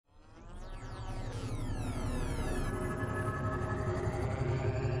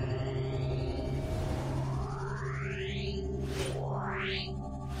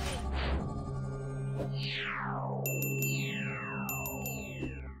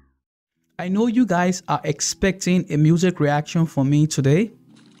I know you guys are expecting a music reaction from me today.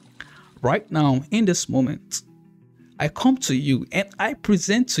 Right now, in this moment, I come to you and I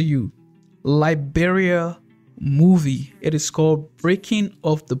present to you Liberia movie. It is called Breaking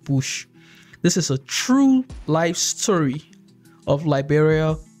of the Bush. This is a true life story of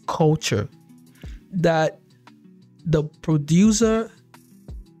Liberia culture that the producer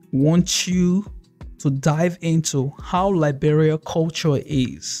wants you to dive into how Liberia culture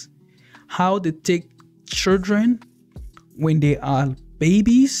is. How they take children when they are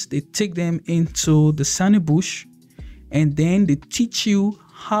babies, they take them into the sunny bush, and then they teach you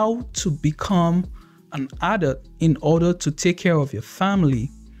how to become an adult in order to take care of your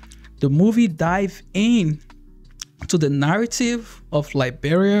family. The movie dives in to the narrative of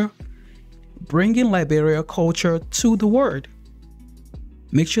Liberia, bringing Liberia culture to the world.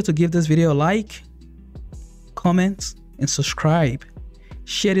 Make sure to give this video a like, comment, and subscribe.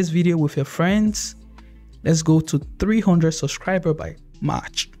 Share this video with your friends. Let's go to 300 subscribers by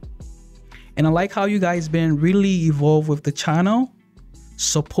March. And I like how you guys been really evolved with the channel,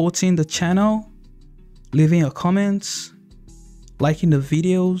 supporting the channel, leaving your comments, liking the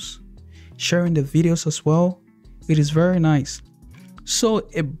videos, sharing the videos as well. It is very nice. So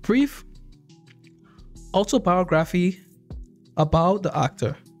a brief autobiography about the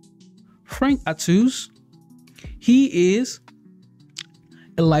actor. Frank ARTUS. He is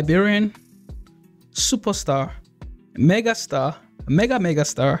a Liberian superstar, megastar,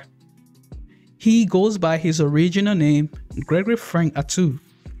 megastar. He goes by his original name, Gregory Frank ARTUS.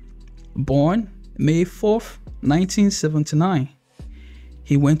 Born May 4th, 1979.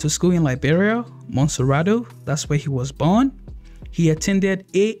 He went to school in Liberia, Montserrado. That's where he was born. He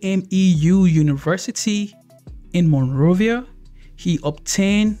attended AMEU University in Monrovia. He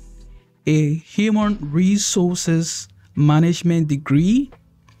obtained a human resources management degree,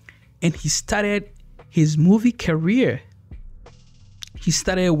 and he started his movie career. He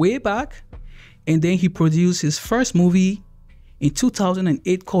started way back, and then he produced his first movie in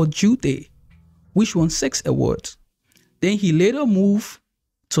 2008 called Jude, which won 6 awards. Then he later moved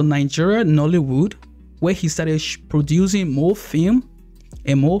to Nigeria, Nollywood, where he started producing more film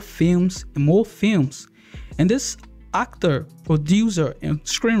and more films and more films. And this actor, producer, and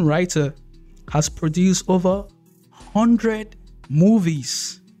screenwriter has produced over 100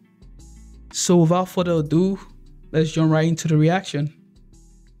 movies. So without further ado, let's jump right into the reaction.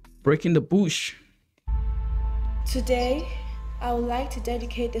 Breaking the Bush. Today, I would like to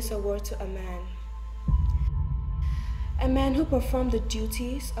dedicate this award to a man who performed the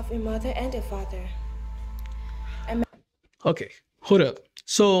duties of a mother and a father. Okay, hold up.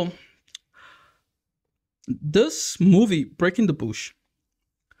 So this movie, Breaking the Bush,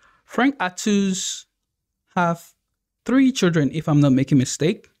 Frank ARTUS have 3 children, if I'm not making a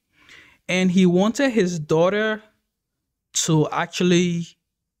mistake. And he wanted his daughter to actually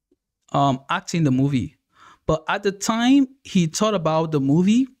act in the movie. But at the time he thought about the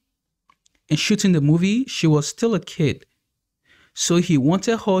movie and shooting the movie, she was still a kid. So he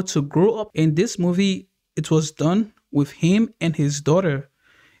wanted her to grow up. In this movie, it was done with him and his daughter.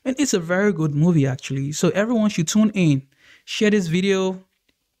 And it's a very good movie, actually. So everyone should tune in. Share this video.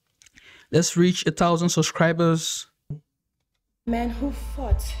 Let's reach 1,000 subscribers. Man who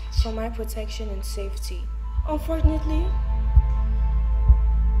fought for my protection and safety. Unfortunately,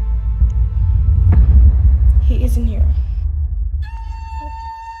 he isn't here.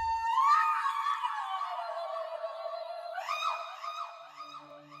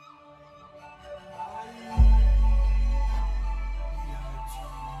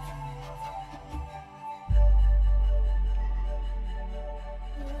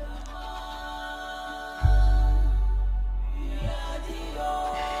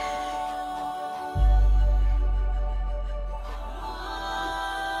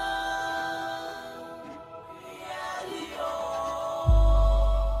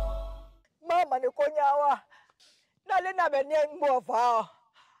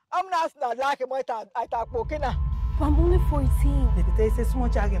 I'm only 14. They say small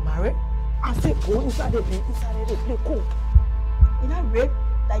child get married. I say go inside the play cool. You know rape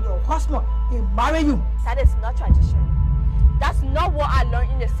that your husband he marry you. That is not tradition. That's not what I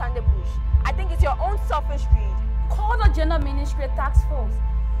learned in the Sunday bush. I think it's your own selfish greed. Call the gender ministry task force.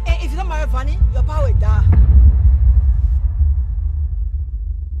 And if you don't marry Fanny, your power will die.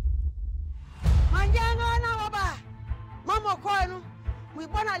 Mama kwenu we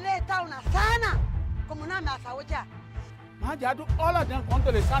wanna lay down a sana. Come on, all of them come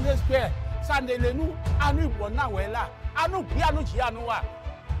to the Sunday Square. Sunday Lenu, Anu Bonawella, Anu Piano Gianua.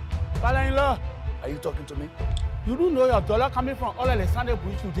 Father-in-law, are you talking to me? You don't know your dollar coming from all of the Sunday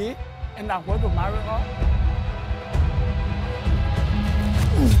bush today? and I'm going to marry her.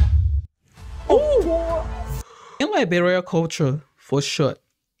 In Liberian culture, for short,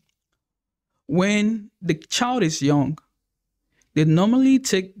 when the child is young, they normally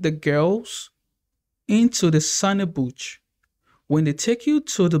take the girls into the sunny bush. When they take you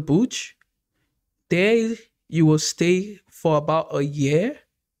to the bush, there you will stay for about a year,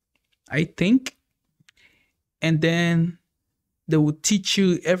 I think. And then they will teach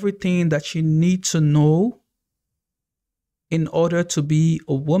you everything that you need to know in order to be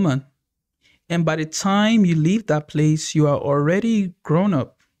a woman. And by the time you leave that place, you are already grown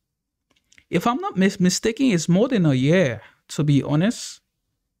up. If I'm not mistaken, it's more than a year, to be honest.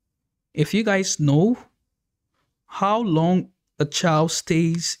 If you guys know how long a child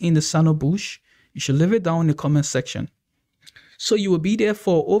stays in the sano bush, you should leave it down in the comment section. So you will be there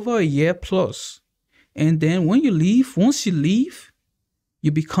for over a year plus. And then when you leave, once you leave,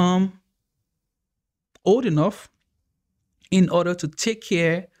 you become old enough in order to take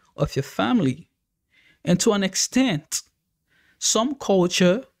care of your family. And to an extent, some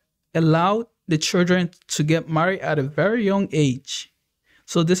culture allow the children to get married at a very young age.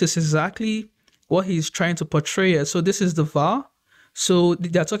 So this is exactly what he's trying to portray. So this is the VAR. So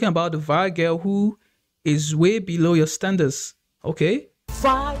they're talking about the VAR girl who is way below your standards. Okay?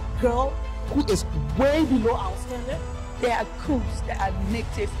 VAR girl who is way below our standard. They are coops that are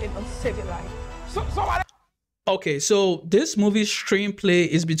native and uncivilized. Okay, so this movie's screenplay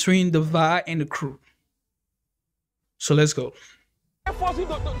is between the VAR and the crew. So let's go. Force you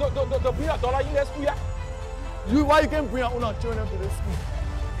to bring $1 in the school, yeah? Why you can bring your own children to the school?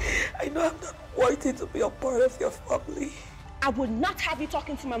 I know I'm not wanting to be a part of your family. I would not have you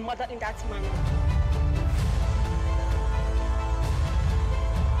talking to my mother in that manner.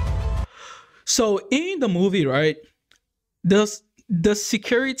 So in the movie, right, the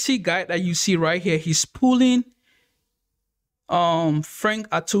security guy that you see right here, he's pulling Frank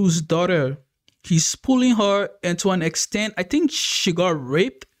ARTUS' daughter. He's pulling her, and to an extent, I think she got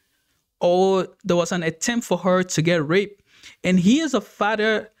raped, or there was an attempt for her to get raped. And he is a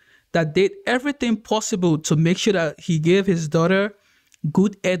father that did everything possible to make sure that he gave his daughter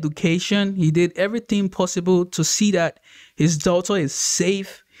good education. He did everything possible to see that his daughter is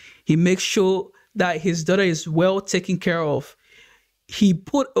safe. He makes sure that his daughter is well taken care of. He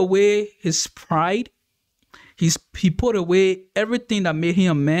put away his pride. He put away everything that made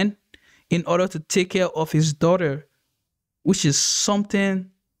him a man in order to take care of his daughter, which is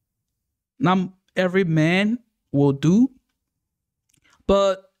something not every man will do.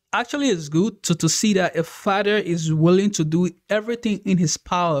 But actually it's good to see that a father is willing to do everything in his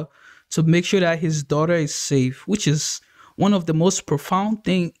power to make sure that his daughter is safe, which is one of the most profound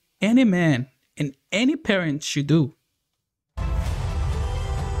things any man and any parent should do.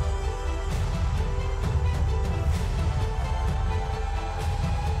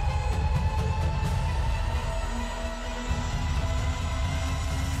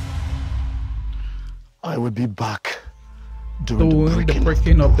 I will be back during the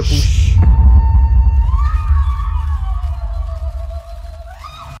breaking of the bush.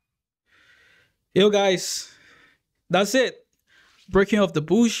 Yo guys, that's it. Breaking of the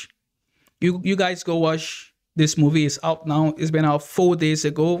bush. You guys go watch this movie. It's out now. It's been out 4 days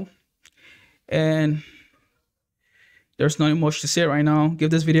ago. And there's not much to say right now. Give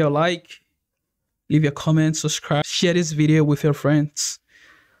this video a like. Leave your comment, subscribe, share this video with your friends.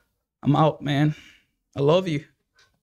 I'm out, man. I love you.